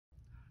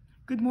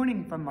Good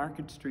morning from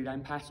Market Street.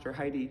 I'm Pastor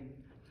Heidi.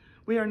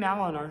 We are now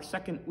on our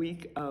second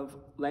week of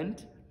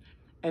Lent,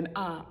 and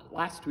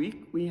last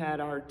week we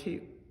had our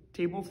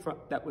table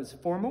that was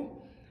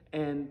formal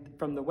and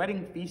from the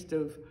wedding feast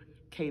of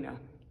Cana.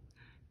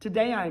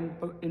 Today I'm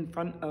in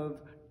front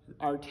of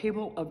our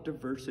table of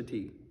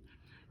diversity.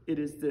 It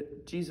is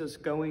Jesus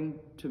going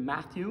to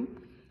Matthew,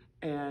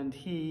 and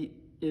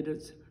it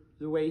is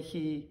the way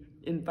he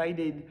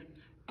invited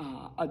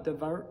a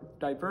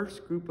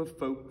diverse group of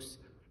folks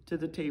to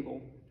the table.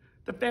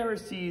 The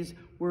Pharisees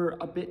were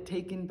a bit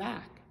taken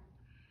back.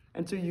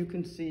 And so you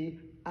can see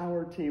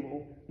our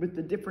table with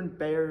the different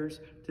bears,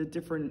 the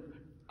different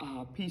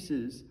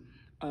pieces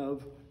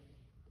of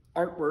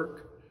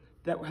artwork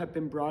that have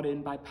been brought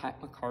in by Pat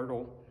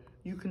McCardle.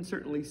 You can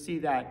certainly see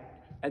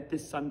that at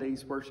this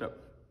Sunday's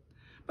worship.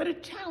 But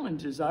it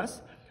challenges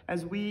us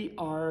as we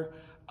are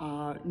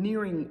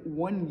nearing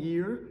 1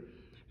 year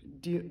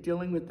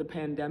dealing with the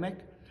pandemic.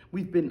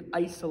 We've been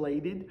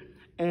isolated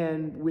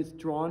and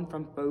withdrawn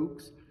from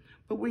folks,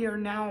 but we are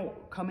now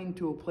coming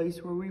to a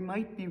place where we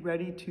might be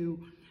ready to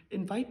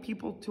invite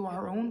people to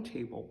our own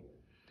table.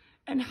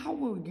 And how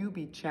will you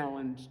be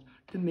challenged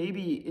to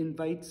maybe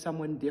invite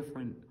someone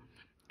different,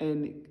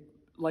 and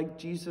like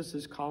Jesus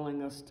is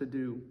calling us to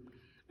do?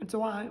 And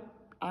so I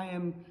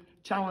am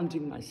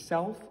challenging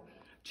myself,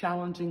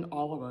 challenging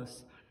all of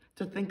us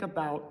to think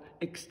about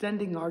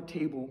extending our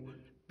table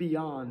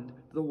beyond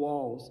the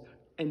walls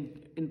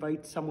and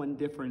invite someone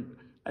different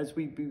as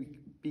we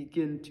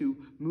begin to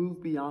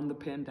move beyond the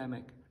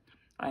pandemic.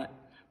 I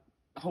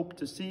hope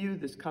to see you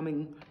this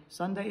coming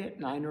Sunday at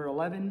 9 or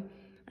 11,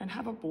 and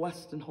have a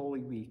blessed and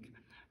holy week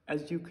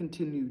as you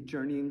continue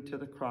journeying to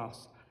the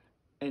cross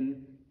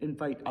and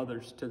invite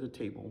others to the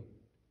table.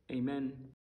 Amen.